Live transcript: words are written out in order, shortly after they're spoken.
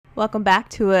Welcome back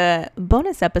to a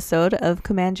bonus episode of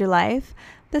Command Your Life.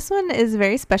 This one is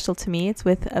very special to me. It's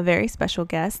with a very special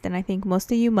guest, and I think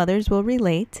most of you mothers will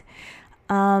relate.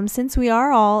 Since we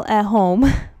are all at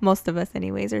home, most of us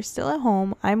anyways, are still at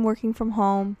home. I'm working from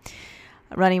home,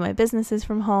 running my businesses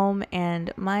from home,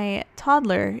 and my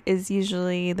toddler is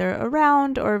usually either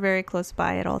around or very close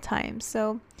by at all times.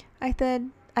 So I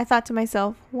thought to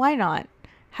myself, why not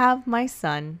have my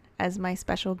son as my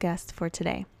special guest for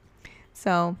today?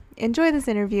 So enjoy this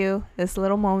interview, this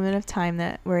little moment of time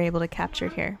that we're able to capture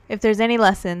here. If there's any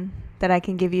lesson that I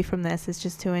can give you from this, it's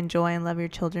just to enjoy and love your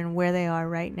children where they are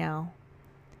right now.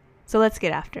 So let's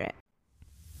get after it.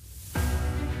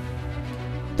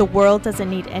 The world doesn't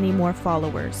need any more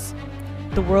followers.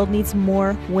 The world needs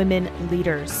more women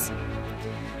leaders.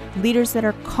 Leaders that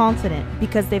are confident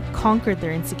because they've conquered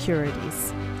their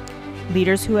insecurities.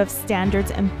 Leaders who have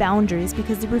standards and boundaries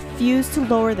because they refuse to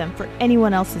lower them for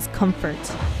anyone else's comfort.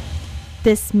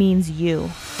 This means you.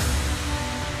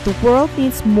 The world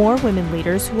needs more women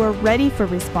leaders who are ready for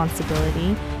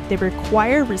responsibility, they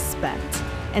require respect,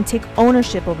 and take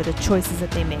ownership over the choices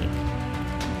that they make.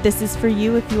 This is for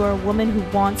you if you are a woman who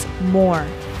wants more,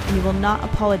 and you will not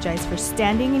apologize for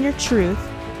standing in your truth,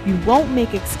 you won't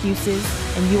make excuses,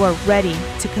 and you are ready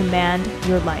to command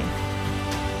your life.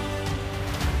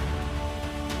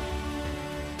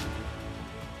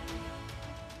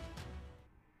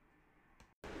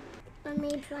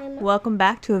 Welcome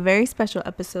back to a very special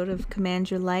episode of Command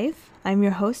Your Life. I'm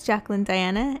your host, Jacqueline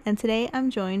Diana, and today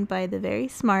I'm joined by the very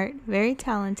smart, very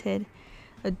talented,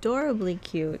 adorably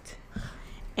cute,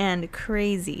 and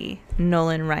crazy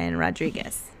Nolan Ryan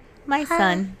Rodriguez. My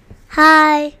son.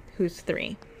 Hi. Who's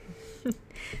 3.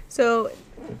 So,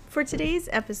 for today's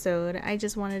episode, I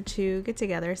just wanted to get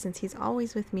together, since he's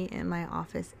always with me in my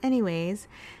office anyways,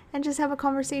 and just have a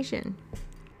conversation.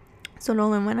 So,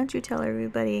 Nolan, why don't you tell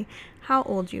everybody how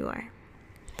old you are?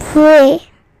 3.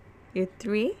 You're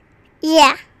 3?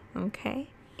 Yeah. Okay.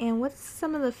 And what's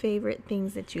some of the favorite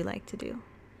things that you like to do?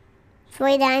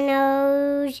 Toy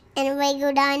dinos and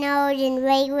Lego dinos and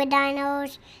regular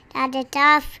dinos, Dr.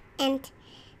 Duff and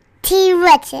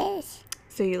T-Rexes.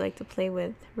 So you like to play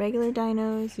with regular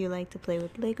dinos, you like to play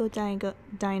with Lego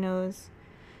dinos,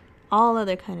 all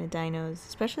other kind of dinos,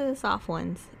 especially the soft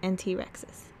ones, and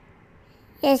T-Rexes.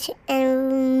 Yes,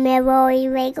 and Memory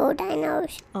Lego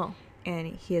dinos. Oh, and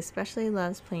he especially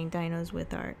loves playing dinos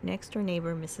with our next door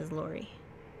neighbor, Mrs. Lori.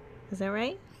 Is that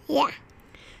right? Yeah.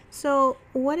 So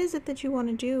what is it that you want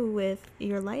to do with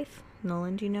your life,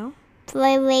 Nolan? Do you know?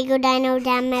 Play Lego dinos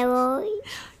and Memory.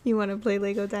 You want to play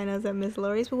Lego dinos at Miss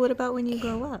Lori's, but what about when you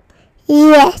grow up?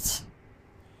 Yes.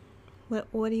 What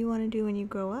do you want to do when you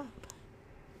grow up?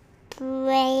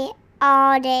 Play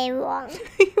all day long.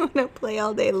 You want to play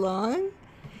all day long?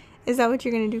 Is that what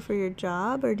you're going to do for your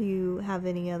job, or do you have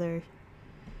any other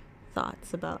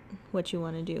thoughts about what you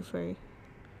want to do for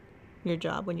your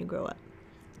job when you grow up?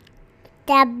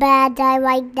 That bad guy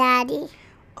like Daddy.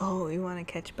 Oh, you want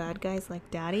to catch bad guys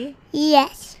like Daddy?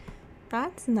 Yes.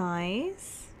 That's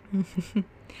nice.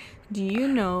 Do you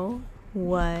know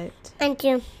what... And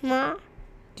your mom.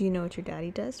 Do you know what your daddy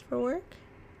does for work?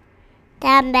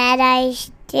 That bad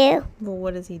eyes too. Well,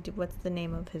 what does he do? What's the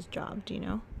name of his job? Do you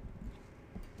know?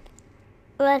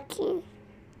 Working.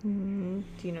 Do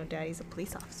you know Daddy's a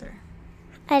police officer?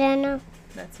 I don't know.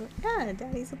 That's what... Yeah,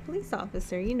 Daddy's a police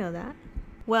officer. You know that.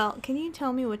 Well, can you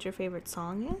tell me what your favorite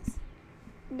song is?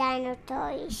 Dino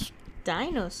toys.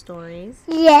 Dino Stories?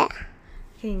 Yeah.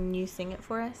 Can you sing it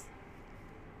for us?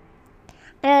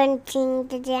 I don't sing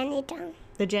the Jenny song.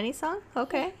 The Jenny song?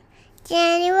 Okay.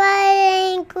 Jenny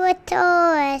was in good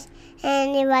toys,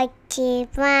 and he liked to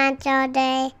plant all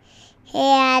day. He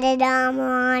had a dome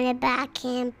on his back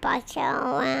and box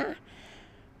around.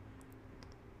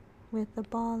 With the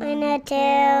ball And a tail,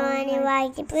 and he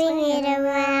liked to bring it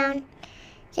around.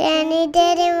 Jenny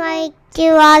didn't like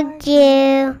to walk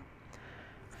you.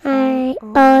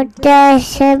 Oh,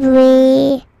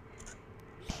 desperately.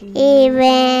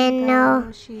 Even though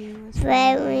she was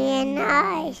very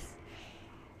nice.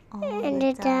 all And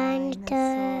the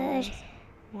dinosaurs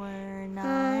were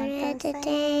not not the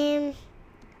same.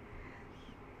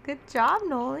 Good job,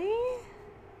 Noli.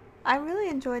 I really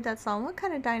enjoyed that song. What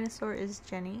kind of dinosaur is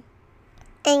Jenny?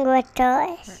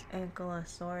 Ankylosaurus.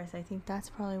 Ankylosaurus. I think that's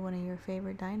probably one of your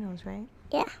favorite dinos, right?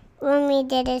 Yeah. When we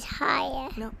did it higher.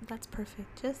 No, that's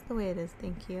perfect. Just the way it is.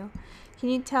 Thank you. Can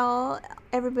you tell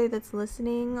everybody that's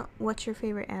listening what your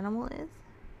favorite animal is?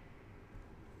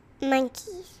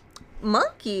 Monkeys.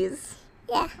 Monkeys?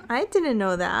 Yeah. I didn't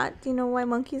know that. Do you know why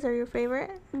monkeys are your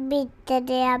favorite? Because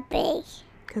they are big.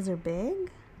 Because they're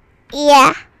big?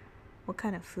 Yeah. What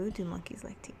kind of food do monkeys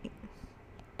like to eat?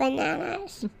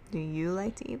 Bananas. Do you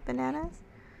like to eat bananas?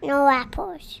 No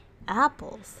apples.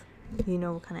 Apples? You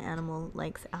know what kind of animal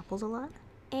likes apples a lot?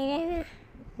 I don't know.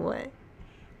 What?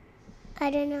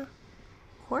 I don't know.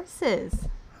 Horses.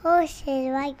 Horses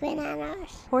like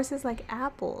bananas. Horses like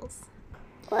apples.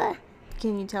 What?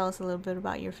 Can you tell us a little bit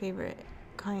about your favorite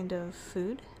kind of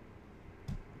food?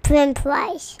 French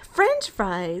fries. French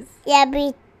fries? Yeah,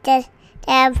 because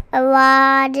they have a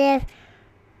lot of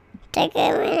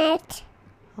chicken in it.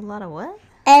 A lot of what?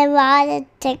 A lot of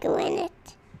chicken in it.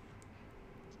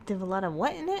 They have a lot of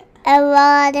what in it? A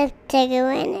lot of chicken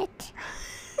in it.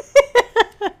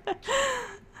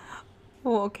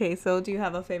 Well, okay, so do you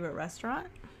have a favorite restaurant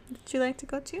that you like to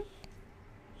go to?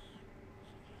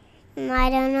 I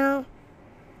don't know.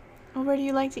 Or where do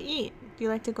you like to eat? Do you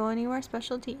like to go anywhere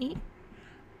special to eat?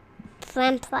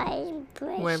 French fries.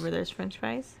 Wherever there's French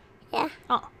fries? Yeah.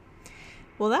 Oh,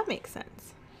 well, that makes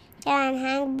sense. Yeah, and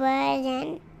hamburgers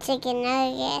and chicken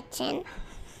nuggets and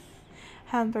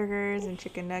Hamburgers and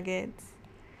chicken nuggets.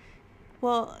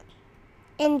 Well,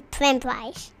 and French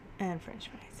fries. and French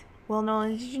fries. Well,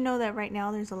 Nolan, did you know that right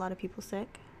now there's a lot of people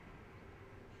sick?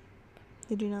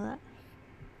 Did you know that?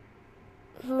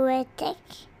 Who is sick?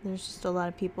 There's just a lot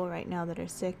of people right now that are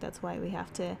sick. That's why we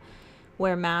have to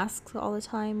wear masks all the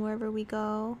time wherever we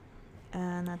go.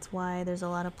 And that's why there's a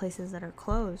lot of places that are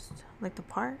closed, like the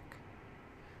park.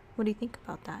 What do you think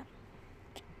about that?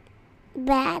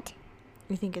 Bad.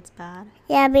 You think it's bad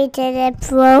Yeah, because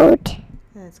it's road.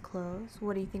 that it's closed?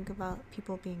 What do you think about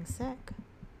people being sick?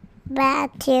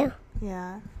 Bad too.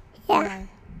 Yeah. Yeah. Why?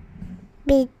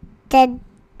 Because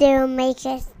they'll make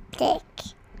us sick.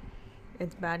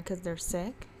 It's bad because they're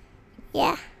sick?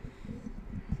 Yeah.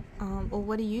 Well,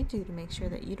 what do you do to make sure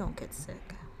that you don't get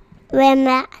sick? We're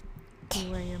mad. Do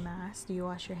you wear your mask? Do you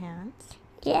wash your hands?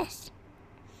 Yes.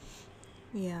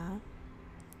 Yeah.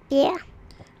 Yeah.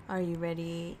 Are you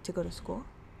ready to go to school?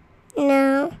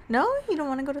 No. No? You don't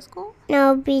want to go to school?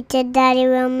 No, because Daddy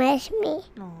will miss me.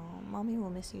 No, Mommy will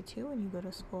miss you too when you go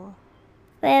to school.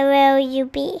 Where will you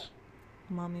be?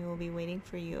 Mommy will be waiting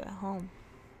for you at home.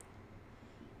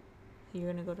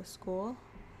 You're going to go to school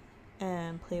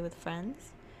and play with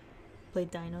friends, play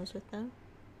dinos with them,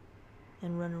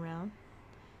 and run around.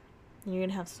 And you're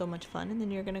going to have so much fun, and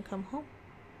then you're going to come home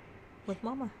with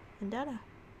Mama and Dada.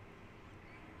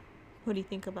 What do you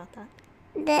think about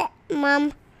that?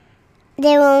 Mom,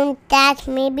 they won't catch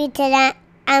me because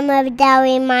I'm a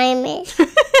Gallimimus.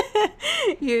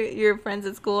 Your friends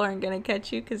at school aren't going to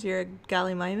catch you because you're a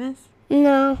Gallimimus?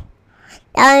 No.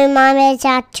 Gallimimus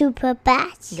are super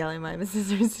fast.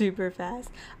 Gallimimuses are super fast.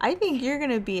 I think you're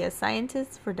going to be a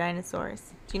scientist for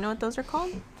dinosaurs. Do you know what those are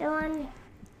called? The one,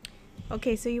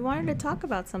 Okay, so you wanted to talk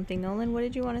about something, Nolan. What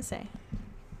did you want to say?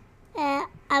 I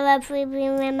love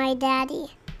sleeping with my daddy.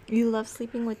 You love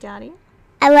sleeping with Daddy?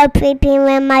 I love sleeping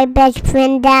with my best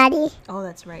friend Daddy. Oh,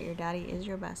 that's right. Your daddy is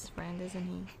your best friend, isn't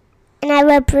he? And I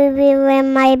love sleeping with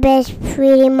my best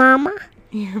sweetie Mama.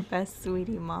 Your best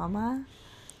sweetie Mama?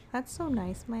 That's so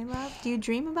nice, my love. Do you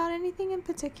dream about anything in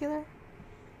particular?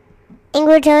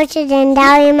 Ingrid Horses and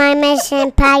Gallimimus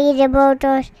and Paggy the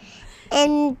Bulldogs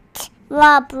and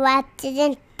Rob Raptors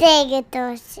and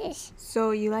Stegosaurus.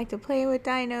 So you like to play with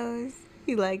dinos,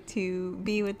 you like to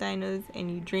be with dinos, and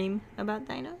you dream about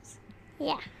dinos?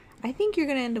 Yeah. I think you're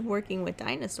going to end up working with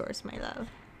dinosaurs, my love.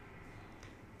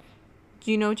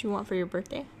 Do you know what you want for your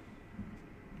birthday?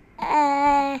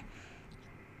 A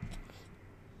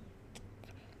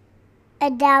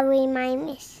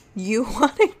Gallimimus. You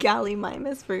want a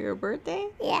Gallimimus for your birthday?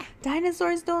 Yeah.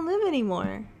 Dinosaurs don't live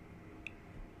anymore.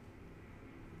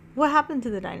 What happened to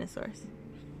the dinosaurs?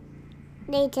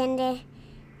 They tend to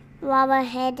lava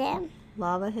hit them.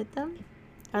 Lava hit them?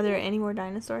 Are there any more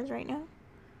dinosaurs right now?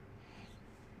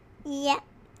 Yeah.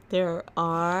 There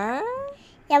are?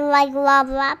 They're like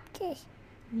lava raptors.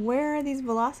 Where are these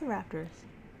velociraptors?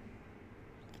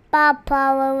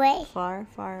 Far away. Far,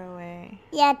 far away.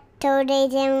 Yeah, so they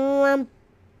can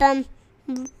run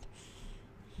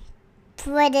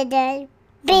predators.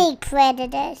 Big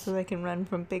predators. So they can run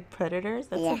from big predators?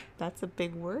 Yeah. That's a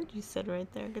big word you said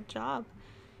right there. Good job.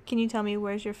 Can you tell me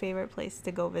where's your favorite place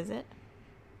to go visit?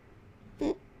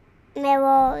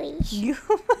 Memories. You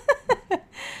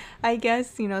I guess,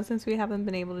 since we haven't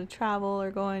been able to travel or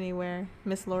go anywhere,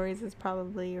 Miss Lori's is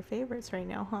probably your favorites right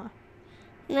now, huh?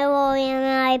 Memory is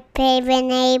my favorite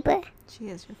neighbor. She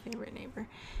is your favorite neighbor.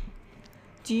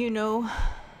 Do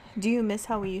you miss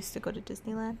how we used to go to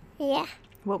Disneyland? Yeah.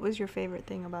 What was your favorite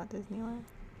thing about Disneyland?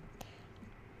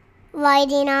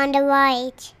 Riding on the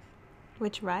ride.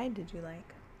 Which ride did you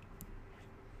like?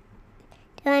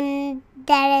 One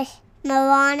that is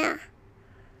Moana.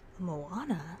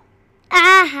 Moana?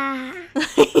 Ah.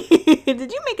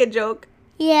 Did you make a joke?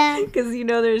 Yeah. Because you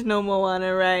know there's no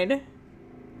Moana, right?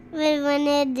 Which one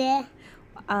is it?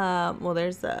 Well,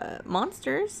 there's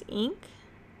Monsters, Inc.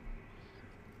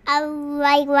 I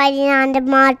like writing on the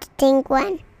marketing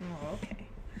one. Oh, okay.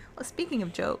 Well, speaking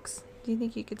of jokes, do you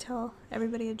think you could tell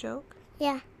everybody a joke?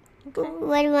 Yeah. Okay.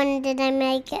 What one did I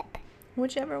make up?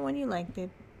 Whichever one you like, babe.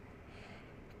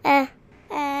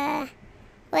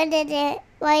 Why did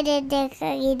the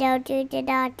cookie go to the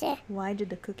doctor? Why did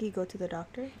the cookie go to the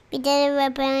doctor? Because it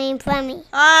was feeling funny.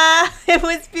 Ah, it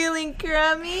was feeling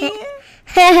crummy.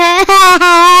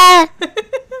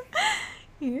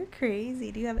 You're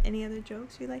crazy. Do you have any other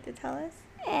jokes you'd like to tell us?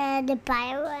 The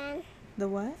pirate one. The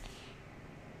what?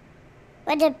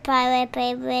 What the pirate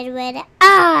favorite with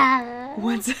R?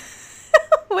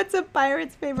 What's a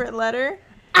pirate's favorite letter?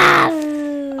 R.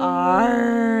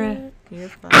 R. You're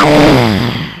funny.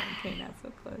 Okay, not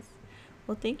so close.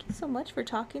 Well, thank you so much for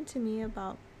talking to me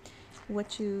about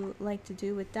what you like to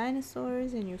do with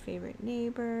dinosaurs and your favorite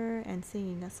neighbor and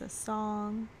singing us a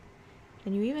song.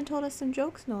 And you even told us some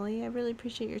jokes, Noli. I really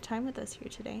appreciate your time with us here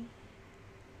today.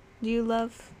 Do you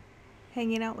love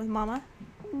hanging out with Mama?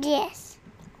 Yes.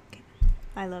 Okay.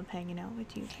 I love hanging out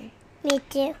with you, too. Me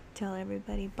too. Tell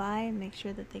everybody bye and make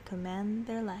sure that they command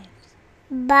their lives.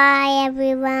 Bye,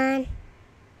 everyone.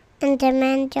 And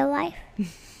command your life.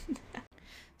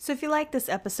 So if you like this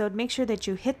episode, make sure that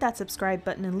you hit that subscribe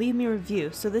button and leave me a review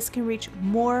so this can reach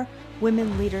more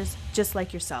women leaders just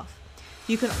like yourself.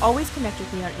 You can always connect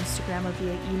with me on Instagram or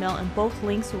via email, and both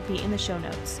links will be in the show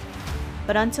notes.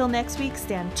 But until next week,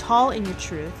 stand tall in your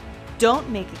truth, don't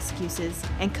make excuses,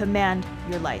 and command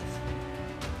your life.